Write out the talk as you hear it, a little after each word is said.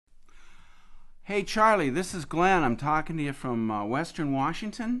Hey Charlie, this is Glenn. I'm talking to you from Western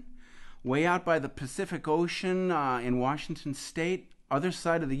Washington, way out by the Pacific Ocean in Washington State, other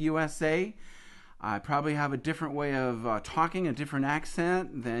side of the USA. I probably have a different way of talking, a different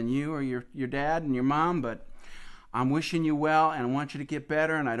accent than you or your dad and your mom, but I'm wishing you well and I want you to get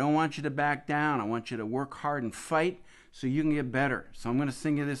better, and I don't want you to back down. I want you to work hard and fight so you can get better. So I'm going to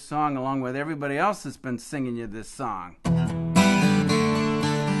sing you this song along with everybody else that's been singing you this song.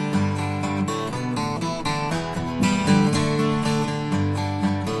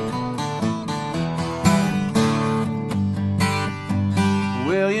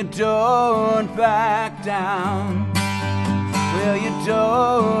 Will you don't back down? Will you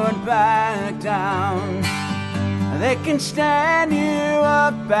don't back down? They can stand you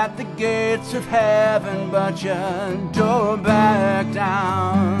up at the gates of heaven, but you don't back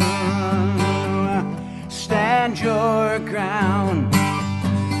down. Stand your ground.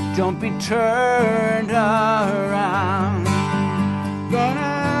 Don't be turned around.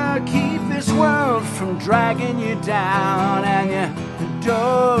 Gonna keep this world from dragging you down, and you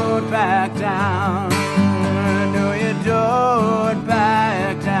don't back down. No, you don't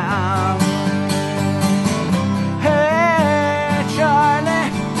back down. Hey,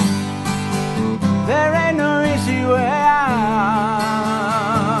 Charlie, there ain't no easy way out.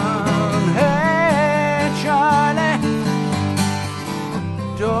 Hey, Charlie,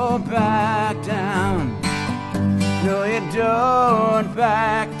 don't back down. No, you don't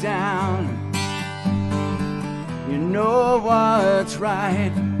back down. You know what's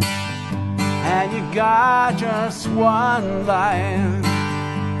right, and you got just one life.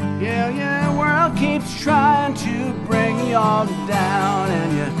 Yeah, your world keeps trying to bring you all down,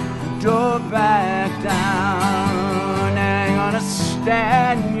 and you don't back down. And you're gonna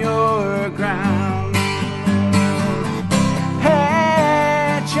stand your ground.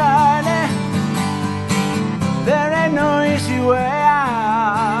 Hey, Charlie, there ain't no easy way out.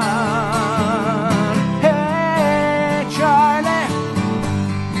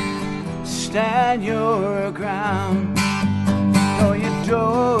 Stand your ground. No, you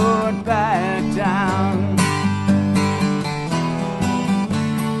don't back down.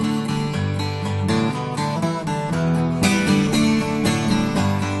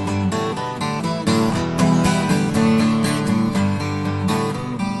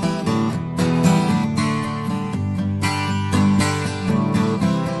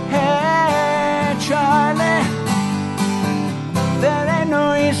 Hey, Charlie, there ain't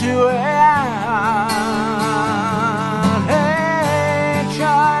no easy way out. Hey,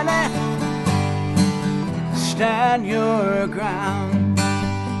 Charlie, stand your ground,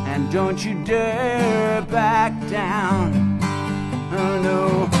 and don't you dare back down. Oh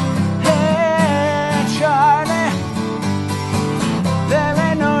no. Hey, Charlie, there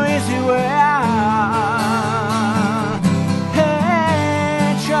ain't no easy way out.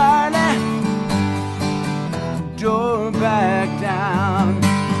 Hey, Charlie, don't back down.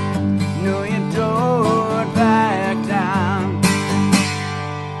 No, you don't back down.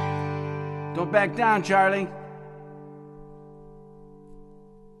 Don't back down, Charlie.